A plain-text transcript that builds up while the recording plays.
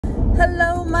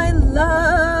Hello, my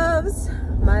loves,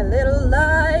 my little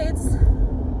lights,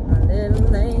 my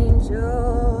little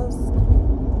angels.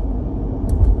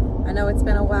 I know it's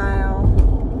been a while.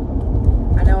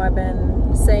 I know I've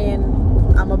been saying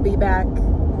I'm gonna be back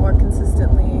more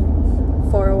consistently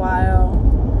for a while.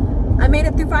 I made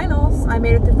it through finals. I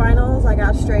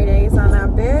got straight A's on that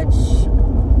bitch.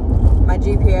 My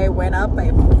GPA went up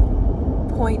by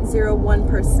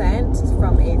 0.01%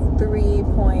 from a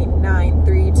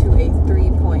 3.93 to a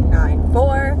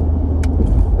 3.94.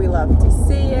 We love to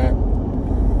see it.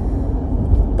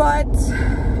 But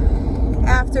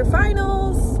after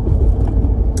finals,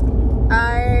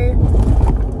 I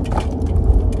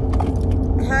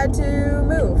had to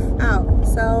move out.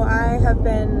 So I have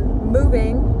been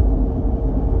moving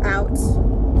out,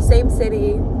 same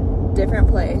city, different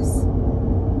place.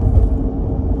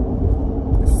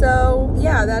 So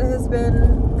yeah, that has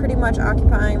been pretty much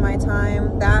occupying my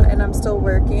time. That, and I'm still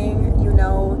working. You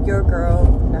know, your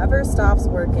girl never stops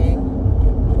working.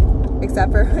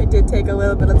 Except for I did take a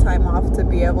little bit of time off to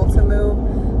be able to move.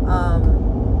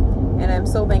 And I'm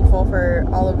so thankful for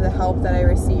all of the help that I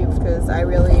received, because I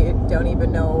really don't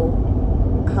even know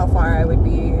how far I would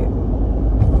be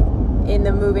in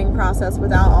the moving process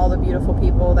without all the beautiful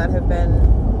people that have been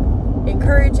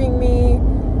encouraging me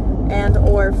and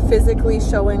or physically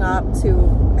showing up to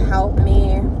help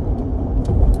me.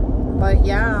 But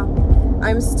yeah,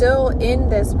 I'm still in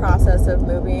this process of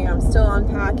moving. I'm still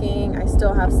unpacking. I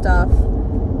still have stuff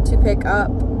to pick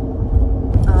up.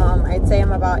 I'd say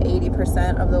I'm about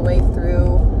 80% of the way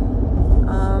through.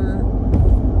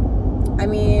 I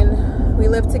mean, we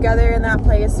lived together in that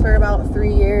place for about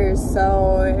 3 years,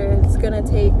 so it's gonna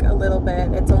take a little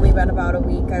bit. It's only been about a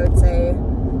week, I would say,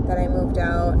 that I moved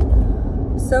out.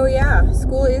 So yeah,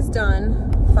 school is done.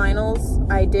 Finals,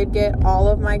 I did get all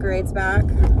of my grades back,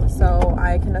 so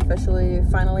I can officially,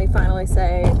 finally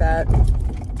say that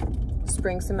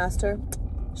spring semester,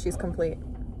 she's complete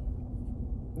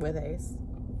with A's.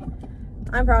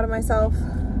 I'm proud of myself.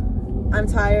 I'm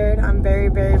tired. I'm very,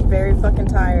 very, very fucking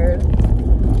tired.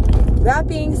 That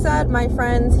being said, my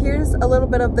friends, here's a little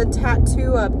bit of the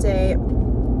tattoo update.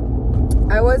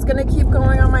 I was gonna keep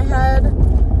going on my head.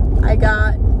 I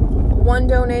got one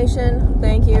donation.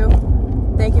 Thank you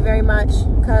very much,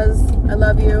 because I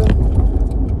love you.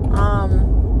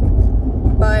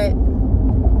 But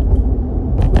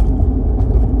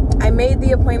I made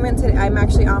the appointment today. I'm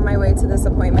actually on my way to this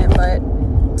appointment, but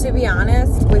to be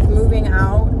honest, with moving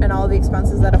out and all the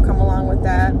expenses that have come along with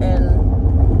that, and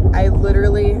I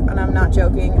literally, and I'm not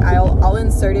joking, I'll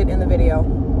insert it in the video.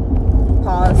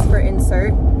 Pause for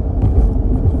insert.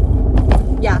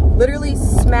 Yeah, literally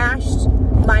smashed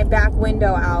my back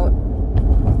window out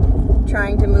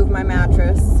trying to move my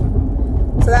mattress.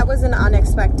 So that was an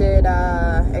unexpected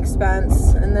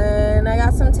expense. And then I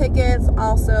got some tickets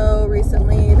also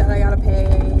recently that I gotta pay.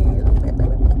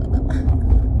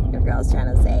 Your girl's trying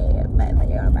to save, but the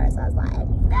universe was like,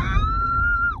 no!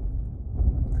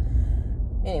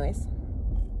 Anyways,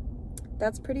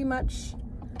 that's pretty much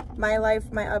my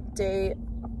life, my update.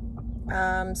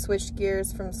 Switched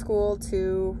gears from school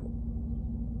to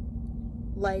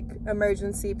like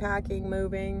emergency packing,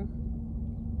 moving.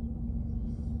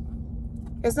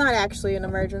 It's not actually an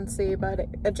emergency, but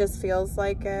it just feels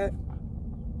like it.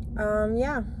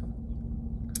 Yeah.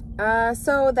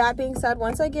 So that being said,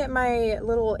 once I get my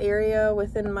little area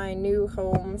within my new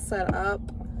home set up,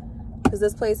 because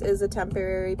this place is a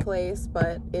temporary place,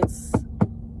 but it's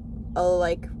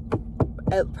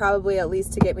probably at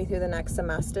least to get me through the next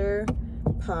semester,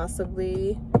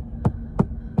 possibly.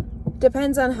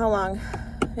 Depends on how long.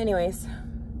 Anyways,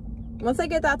 once I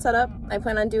get that set up, I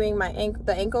plan on doing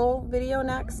the ankle video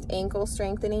next, ankle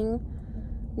strengthening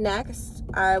next.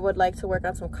 I would like to work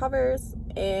on some covers,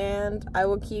 and I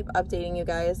will keep updating you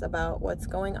guys about what's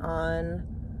going on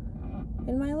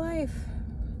in my life.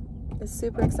 It's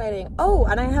super exciting. Oh,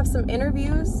 and I have some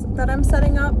interviews that I'm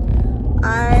setting up.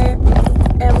 I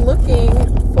am looking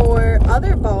for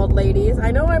other bald ladies.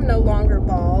 I know I'm no longer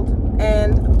bald,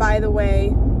 and by the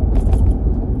way,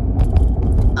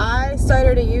 I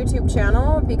started a YouTube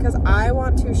channel because I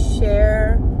want to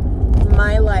share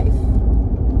my life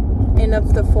in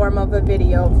the form of a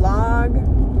video vlog,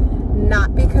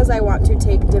 not because I want to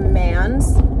take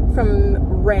demands from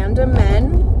random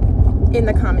men in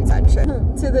the comment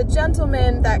section. To the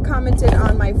gentleman that commented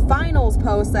on my finals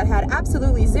post that had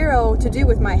absolutely zero to do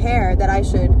with my hair, that I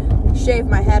should shave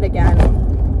my head again,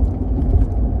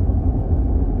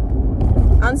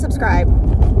 unsubscribe.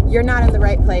 You're not in the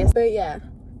right place. But yeah,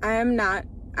 I'm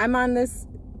on this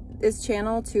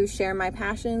channel to share my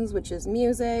passions, which is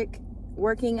music,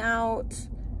 working out,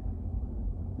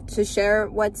 to share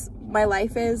what's my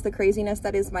life is, the craziness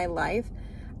that is my life.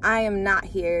 I am not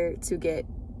here to get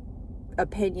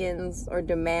opinions or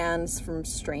demands from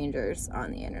strangers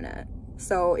on the internet.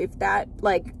 So if that,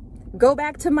 like, go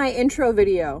back to my intro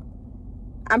video.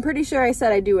 I'm pretty sure I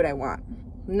said I do what I want.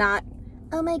 Not,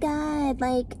 oh my God,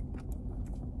 like,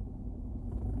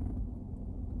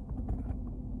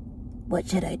 what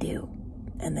should I do?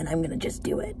 And then I'm gonna just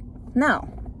do it. No.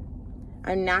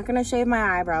 I'm not gonna shave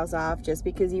my eyebrows off just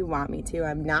because you want me to.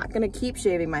 I'm not gonna keep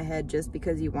shaving my head just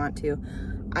because you want to.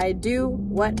 I do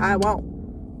what I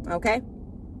want, okay?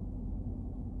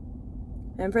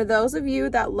 And for those of you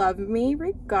that love me,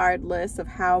 regardless of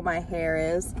how my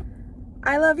hair is,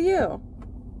 I love you.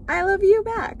 I love you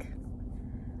back.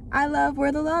 I love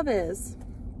where the love is.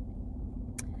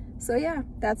 So yeah,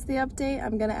 that's the update.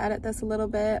 I'm gonna edit this a little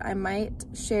bit. I might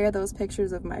share those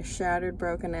pictures of my shattered,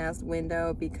 broken ass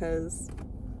window because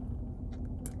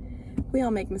we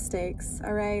all make mistakes,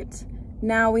 all right?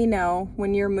 Now we know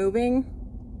when you're moving,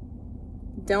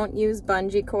 don't use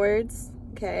bungee cords,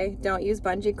 okay? Don't use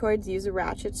bungee cords, use a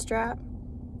ratchet strap.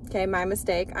 Okay, my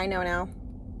mistake, I know now.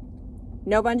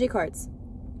 No bungee cords.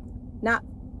 Not,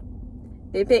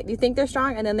 you think they're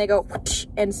strong and then they go whoosh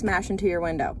and smash into your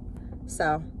window.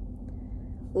 So,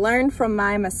 learn from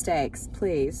my mistakes,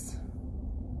 please.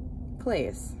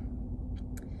 Please.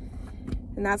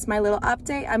 And that's my little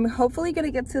update. I'm hopefully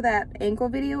gonna get to that ankle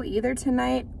video either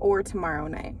tonight or tomorrow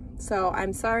night. So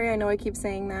I'm sorry, I know I keep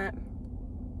saying that.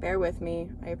 Bear with me.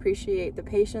 I appreciate the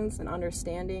patience and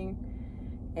understanding.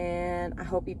 And I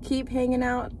hope you keep hanging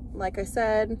out. Like I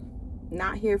said,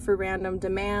 not here for random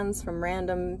demands from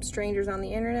random strangers on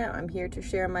the internet. I'm here to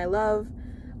share my love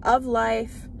of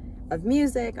life, of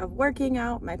music, of working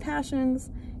out, my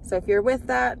passions. So if you're with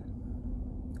that,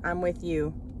 I'm with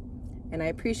you. And I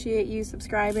appreciate you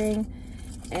subscribing.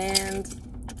 And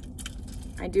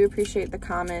I do appreciate the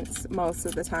comments most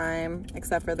of the time,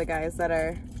 except for the guys that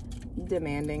are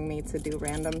demanding me to do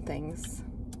random things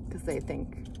because they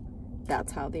think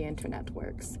that's how the internet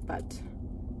works, but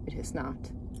it is not.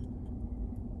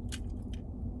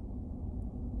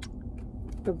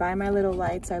 Goodbye, my little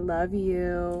lights. I love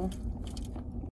you.